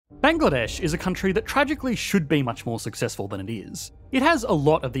Bangladesh is a country that tragically should be much more successful than it is. It has a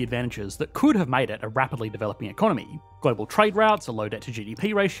lot of the advantages that could have made it a rapidly developing economy: global trade routes, a low debt to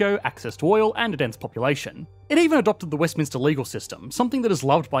GDP ratio, access to oil, and a dense population. It even adopted the Westminster legal system, something that is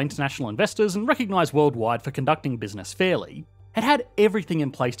loved by international investors and recognised worldwide for conducting business fairly. It had everything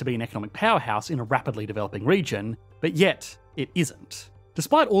in place to be an economic powerhouse in a rapidly developing region, but yet it isn't.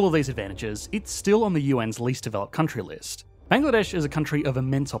 Despite all of these advantages, it's still on the UN's least developed country list. Bangladesh is a country of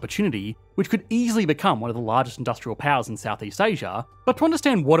immense opportunity, which could easily become one of the largest industrial powers in Southeast Asia, but to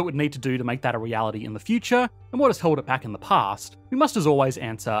understand what it would need to do to make that a reality in the future, and what has held it back in the past, we must as always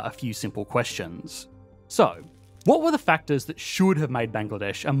answer a few simple questions. So, what were the factors that should have made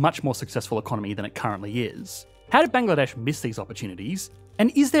Bangladesh a much more successful economy than it currently is? How did Bangladesh miss these opportunities?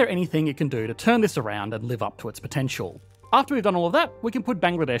 And is there anything it can do to turn this around and live up to its potential? After we've done all of that, we can put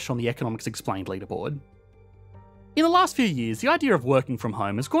Bangladesh on the Economics Explained leaderboard. In the last few years, the idea of working from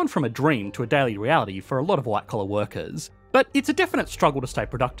home has gone from a dream to a daily reality for a lot of white-collar workers. But it's a definite struggle to stay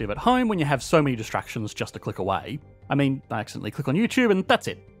productive at home when you have so many distractions just a click away. I mean, I accidentally click on YouTube and that's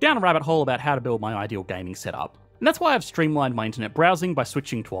it. Down a rabbit hole about how to build my ideal gaming setup. And that's why I've streamlined my internet browsing by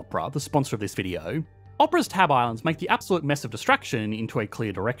switching to Opera, the sponsor of this video. Opera's tab islands make the absolute mess of distraction into a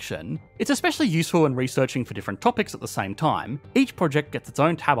clear direction. It's especially useful when researching for different topics at the same time. Each project gets its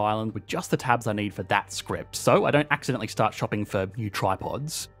own tab island with just the tabs I need for that script, so I don't accidentally start shopping for new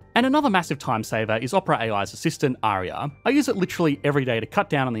tripods. And another massive time saver is Opera AI's assistant, Aria. I use it literally every day to cut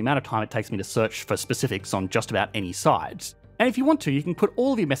down on the amount of time it takes me to search for specifics on just about any site. And if you want to, you can put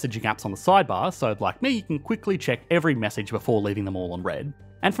all of your messaging apps on the sidebar, so like me, you can quickly check every message before leaving them all on red.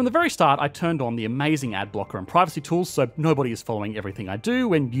 And from the very start, I turned on the amazing ad blocker and privacy tools so nobody is following everything I do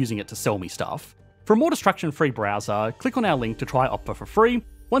when using it to sell me stuff. For a more distraction-free browser, click on our link to try Opera for free.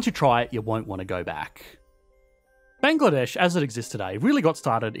 Once you try it, you won't want to go back. Bangladesh, as it exists today, really got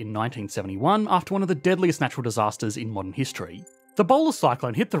started in 1971 after one of the deadliest natural disasters in modern history. The Bowler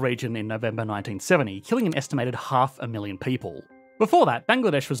cyclone hit the region in November 1970, killing an estimated 500,000 people. Before that,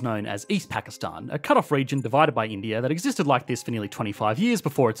 Bangladesh was known as East Pakistan, a cut-off region divided by India that existed like this for nearly 25 years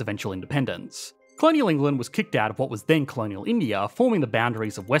before its eventual independence. Colonial England was kicked out of what was then colonial India, forming the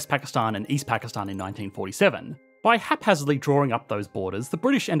boundaries of West Pakistan and East Pakistan in 1947. By haphazardly drawing up those borders, the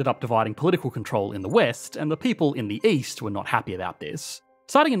British ended up dividing political control in the West, and the people in the East were not happy about this.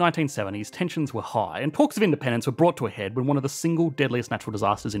 Starting in the 1970s, tensions were high, and talks of independence were brought to a head when one of the single deadliest natural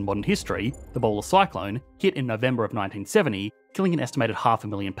disasters in modern history, the Bowler cyclone, hit in November of 1970, killing an estimated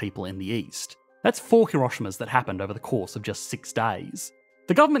 500,000 people in the East. That's 4 Hiroshimas that happened over the course of just 6 days.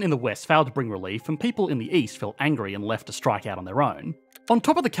 The government in the West failed to bring relief, and people in the East felt angry and left to strike out on their own. On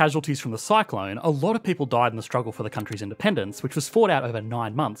top of the casualties from the cyclone, a lot of people died in the struggle for the country's independence, which was fought out over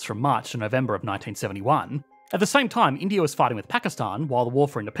 9 months from March to November of 1971. At the same time, India was fighting with Pakistan while the war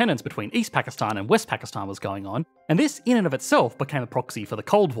for independence between East Pakistan and West Pakistan was going on, and this in and of itself became a proxy for the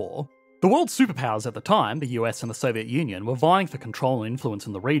Cold War. The world's superpowers at the time, the US and the Soviet Union, were vying for control and influence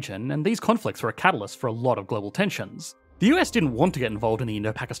in the region, and these conflicts were a catalyst for a lot of global tensions. The US didn't want to get involved in the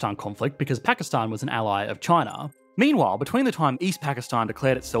Indo-Pakistan conflict because Pakistan was an ally of China. Meanwhile, between the time East Pakistan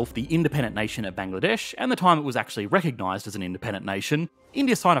declared itself the independent nation of Bangladesh and the time it was actually recognised as an independent nation,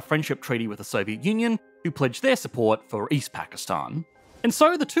 India signed a friendship treaty with the Soviet Union, who pledged their support for East Pakistan. And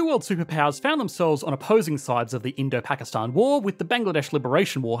so the two world superpowers found themselves on opposing sides of the Indo-Pakistan War, with the Bangladesh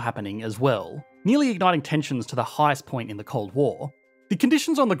Liberation War happening as well, nearly igniting tensions to the highest point in the Cold War. The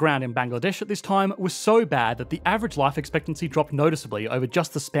conditions on the ground in Bangladesh at this time were so bad that the average life expectancy dropped noticeably over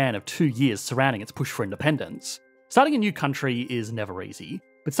just the span of 2 years surrounding its push for independence. Starting a new country is never easy,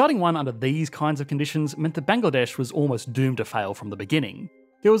 but starting one under these kinds of conditions meant that Bangladesh was almost doomed to fail from the beginning.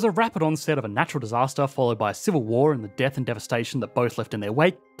 There was a rapid onset of a natural disaster followed by a civil war and the death and devastation that both left in their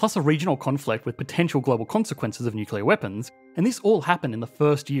wake, plus a regional conflict with potential global consequences of nuclear weapons, and this all happened in the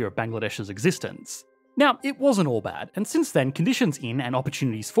first year of Bangladesh's existence. Now, it wasn't all bad, and since then, conditions in and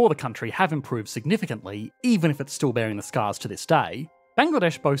opportunities for the country have improved significantly, even if it's still bearing the scars to this day.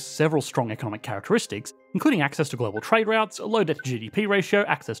 Bangladesh boasts several strong economic characteristics, including access to global trade routes, a low debt to GDP ratio,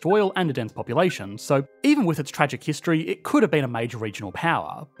 access to oil, and a dense population, so even with its tragic history, it could have been a major regional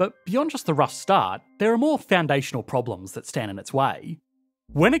power. But beyond just the rough start, there are more foundational problems that stand in its way.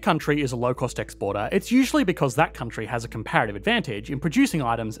 When a country is a low-cost exporter, it's usually because that country has a comparative advantage in producing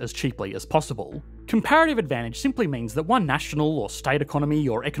items as cheaply as possible. Comparative advantage simply means that one national or state economy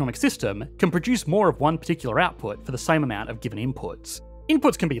or economic system can produce more of one particular output for the same amount of given inputs.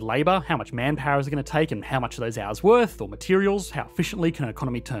 Inputs can be labour, how much manpower is it going to take and how much are those hours worth, or materials, how efficiently can an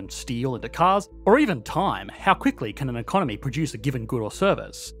economy turn steel into cars, or even time, how quickly can an economy produce a given good or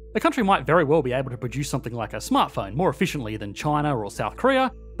service. A country might very well be able to produce something like a smartphone more efficiently than China or South Korea,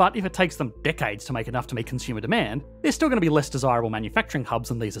 but if it takes them decades to make enough to meet consumer demand, they're still going to be less desirable manufacturing hubs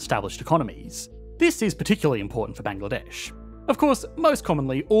than these established economies. This is particularly important for Bangladesh. Of course, most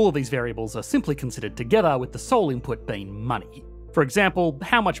commonly, all of these variables are simply considered together with the sole input being money. For example,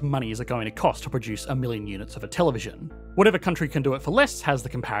 how much money is it going to cost to produce 1 million units of a television? Whatever country can do it for less has the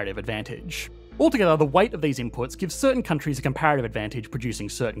comparative advantage. Altogether, the weight of these inputs gives certain countries a comparative advantage producing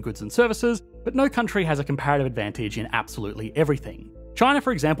certain goods and services, but no country has a comparative advantage in absolutely everything. China,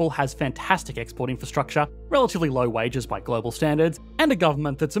 for example, has fantastic export infrastructure, relatively low wages by global standards, and a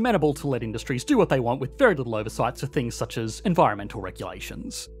government that's amenable to let industries do what they want with very little oversight to things such as environmental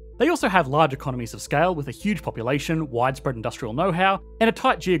regulations. They also have large economies of scale with a huge population, widespread industrial know-how, and a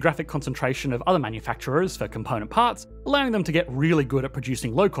tight geographic concentration of other manufacturers for component parts, allowing them to get really good at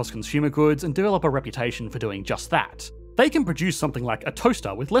producing low-cost consumer goods and develop a reputation for doing just that. They can produce something like a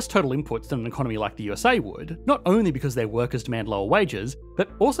toaster with less total inputs than an economy like the USA would, not only because their workers demand lower wages,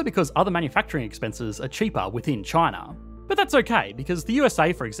 but also because other manufacturing expenses are cheaper within China. But that's okay, because the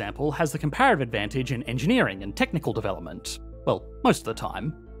USA, for example, has the comparative advantage in engineering and technical development. Well, most of the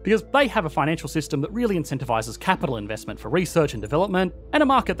time. Because they have a financial system that really incentivises capital investment for research and development, and a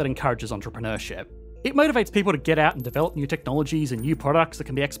market that encourages entrepreneurship. It motivates people to get out and develop new technologies and new products that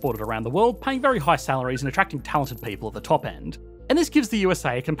can be exported around the world, paying very high salaries and attracting talented people at the top end. And this gives the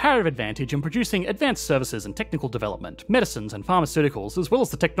USA a comparative advantage in producing advanced services and technical development, medicines and pharmaceuticals, as well as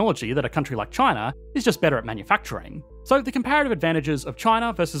the technology that a country like China is just better at manufacturing. So the comparative advantages of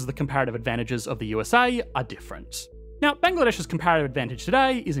China versus the comparative advantages of the USA are different. Now, Bangladesh's comparative advantage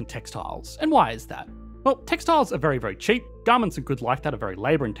today is in textiles. And why is that? Well, textiles are very, very cheap, garments and goods like that are very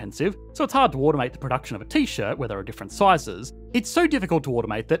labour intensive, so it's hard to automate the production of a t-shirt where there are different sizes. It's so difficult to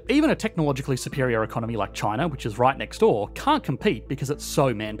automate that even a technologically superior economy like China, which is right next door, can't compete because it's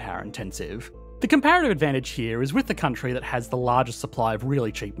so manpower intensive. The comparative advantage here is with the country that has the largest supply of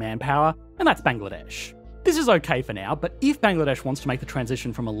really cheap manpower, and that's Bangladesh. This is okay for now, but if Bangladesh wants to make the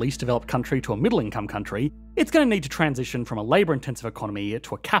transition from a least developed country to a middle-income country, it's going to need to transition from a labour-intensive economy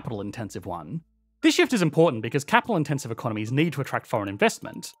to a capital-intensive one. This shift is important because capital-intensive economies need to attract foreign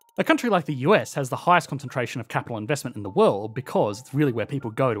investment. A country like the US has the highest concentration of capital investment in the world because it's really where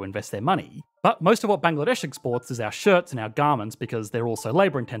people go to invest their money. But most of what Bangladesh exports is our shirts and our garments because they're also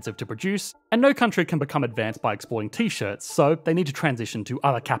labour-intensive to produce, and no country can become advanced by exporting t-shirts, so they need to transition to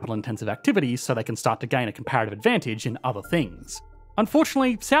other capital-intensive activities so they can start to gain a comparative advantage in other things.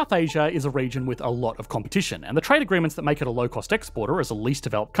 Unfortunately, South Asia is a region with a lot of competition, and the trade agreements that make it a low-cost exporter as a least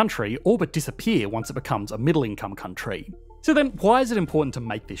developed country all but disappear once it becomes a middle-income country. So then, why is it important to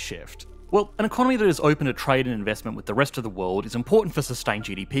make this shift? Well, an economy that is open to trade and investment with the rest of the world is important for sustained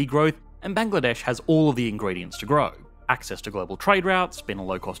GDP growth, and Bangladesh has all of the ingredients to grow. Access to global trade routes, being a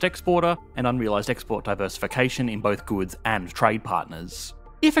low-cost exporter, and unrealised export diversification in both goods and trade partners.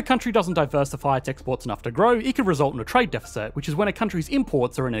 If a country doesn't diversify its exports enough to grow, it could result in a trade deficit, which is when a country's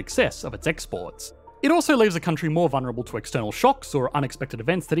imports are in excess of its exports. It also leaves a country more vulnerable to external shocks or unexpected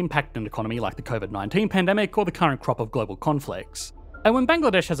events that impact an economy like the COVID-19 pandemic or the current crop of global conflicts. And when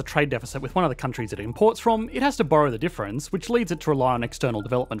Bangladesh has a trade deficit with one of the countries it imports from, it has to borrow the difference, which leads it to rely on external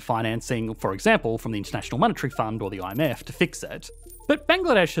development financing, for example from the International Monetary Fund or the IMF, to fix it. But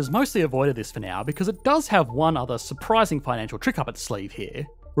Bangladesh has mostly avoided this for now because it does have one other surprising financial trick up its sleeve here: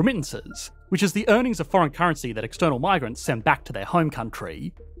 remittances, which is the earnings of foreign currency that external migrants send back to their home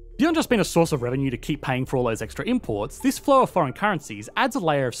country. Beyond just being a source of revenue to keep paying for all those extra imports, this flow of foreign currencies adds a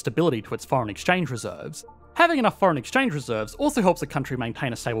layer of stability to its foreign exchange reserves. Having enough foreign exchange reserves also helps a country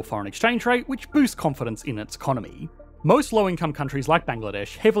maintain a stable foreign exchange rate, which boosts confidence in its economy. Most low-income countries like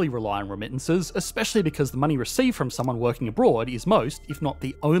Bangladesh heavily rely on remittances, especially because the money received from someone working abroad is most, if not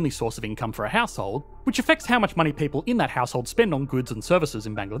the only source of income for a household, which affects how much money people in that household spend on goods and services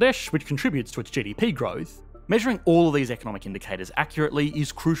in Bangladesh, which contributes to its GDP growth. Measuring all of these economic indicators accurately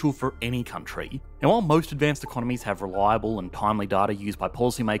is crucial for any country. And while most advanced economies have reliable and timely data used by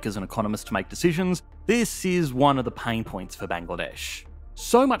policymakers and economists to make decisions, this is one of the pain points for Bangladesh.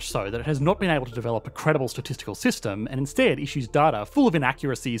 So much so that it has not been able to develop a credible statistical system and instead issues data full of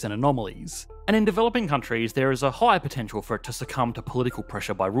inaccuracies and anomalies. And in developing countries, there is a high potential for it to succumb to political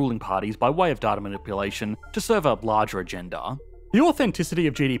pressure by ruling parties by way of data manipulation to serve a larger agenda. The authenticity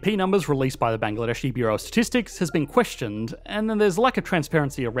of GDP numbers released by the Bangladeshi Bureau of Statistics has been questioned, and then there's lack of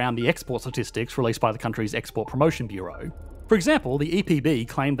transparency around the export statistics released by the country's Export Promotion Bureau. For example, the EPB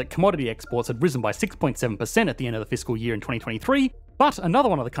claimed that commodity exports had risen by 6.7% at the end of the fiscal year in 2023, but another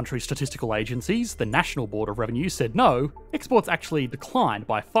one of the country's statistical agencies, the National Board of Revenue, said no, exports actually declined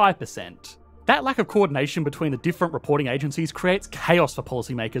by 5%. That lack of coordination between the different reporting agencies creates chaos for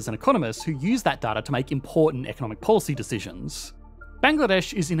policymakers and economists who use that data to make important economic policy decisions.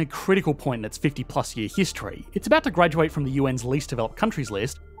 Bangladesh is in a critical point in its 50-plus year history. It's about to graduate from the UN's least developed countries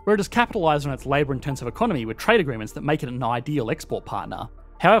list, where it has capitalised on its labour-intensive economy with trade agreements that make it an ideal export partner.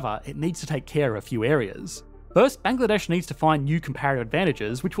 However, it needs to take care of a few areas. First, Bangladesh needs to find new comparative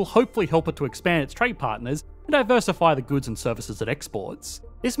advantages, which will hopefully help it to expand its trade partners and diversify the goods and services it exports.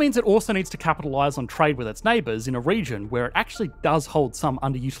 This means it also needs to capitalise on trade with its neighbours in a region where it actually does hold some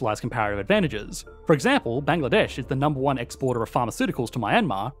underutilised comparative advantages. For example, Bangladesh is the #1 exporter of pharmaceuticals to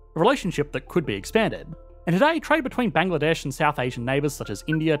Myanmar, a relationship that could be expanded. And today, trade between Bangladesh and South Asian neighbours such as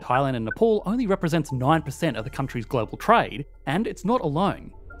India, Thailand and Nepal only represents 9% of the country's global trade, and it's not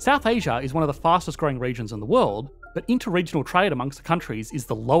alone. South Asia is one of the fastest growing regions in the world, but interregional trade amongst the countries is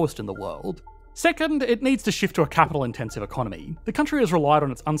the lowest in the world. Second, it needs to shift to a capital-intensive economy. The country has relied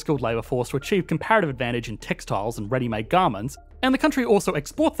on its unskilled labour force to achieve comparative advantage in textiles and ready-made garments, and the country also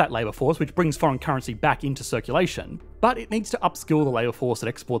exports that labour force, which brings foreign currency back into circulation. But it needs to upskill the labour force it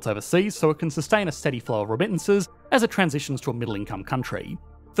exports overseas so it can sustain a steady flow of remittances as it transitions to a middle-income country.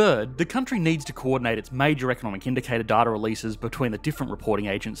 Third, the country needs to coordinate its major economic indicator data releases between the different reporting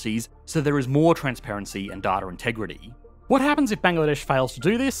agencies so there is more transparency and data integrity. What happens if Bangladesh fails to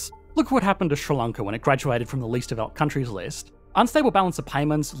do this? Look what happened to Sri Lanka when it graduated from the least developed countries list. Unstable balance of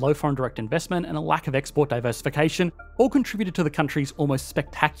payments, low foreign direct investment, and a lack of export diversification all contributed to the country's almost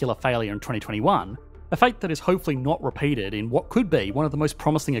spectacular failure in 2021, a fate that is hopefully not repeated in what could be one of the most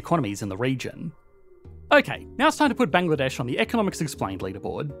promising economies in the region. Okay, now it's time to put Bangladesh on the Economics Explained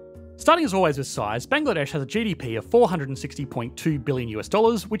leaderboard. Starting as always with size, Bangladesh has a GDP of $460.2 billion,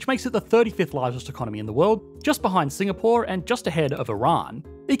 which makes it the 35th largest economy in the world, just behind Singapore and just ahead of Iran.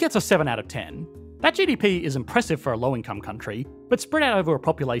 It gets a 7 out of 10. That GDP is impressive for a low-income country, but spread out over a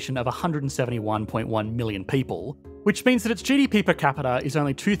population of 171.1 million people, which means that its GDP per capita is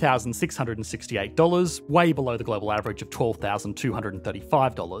only $2,668, way below the global average of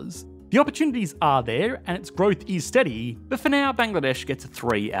 $12,235. The opportunities are there, and its growth is steady, but for now, Bangladesh gets a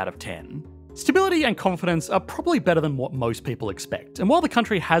 3 out of 10. Stability and confidence are probably better than what most people expect, and while the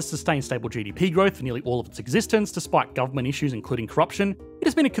country has sustained stable GDP growth for nearly all of its existence, despite government issues including corruption, it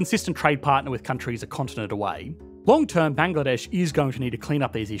has been a consistent trade partner with countries a continent away. Long term, Bangladesh is going to need to clean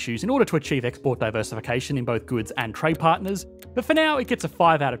up these issues in order to achieve export diversification in both goods and trade partners, but for now, it gets a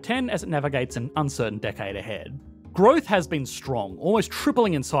 5 out of 10 as it navigates an uncertain decade ahead. Growth has been strong, almost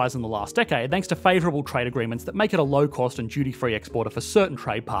tripling in size in the last decade thanks to favourable trade agreements that make it a low-cost and duty-free exporter for certain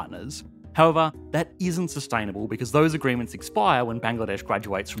trade partners. However, that isn't sustainable because those agreements expire when Bangladesh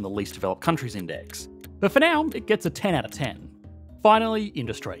graduates from the least developed countries index. But for now, it gets a 10 out of 10. Finally,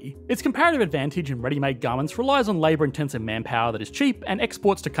 industry. Its comparative advantage in ready-made garments relies on labour-intensive manpower that is cheap and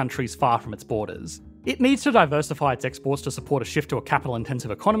exports to countries far from its borders. It needs to diversify its exports to support a shift to a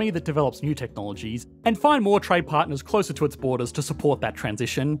capital-intensive economy that develops new technologies, and find more trade partners closer to its borders to support that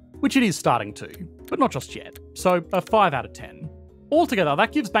transition, which it is starting to, but not just yet. So, a 5 out of 10. Altogether,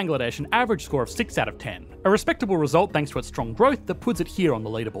 that gives Bangladesh an average score of 6 out of 10, a respectable result thanks to its strong growth that puts it here on the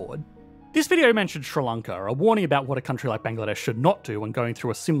leaderboard. This video mentioned Sri Lanka, a warning about what a country like Bangladesh should not do when going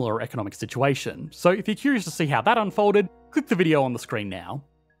through a similar economic situation, so if you're curious to see how that unfolded, click the video on the screen now.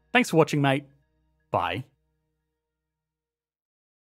 Thanks for watching, mate. Bye.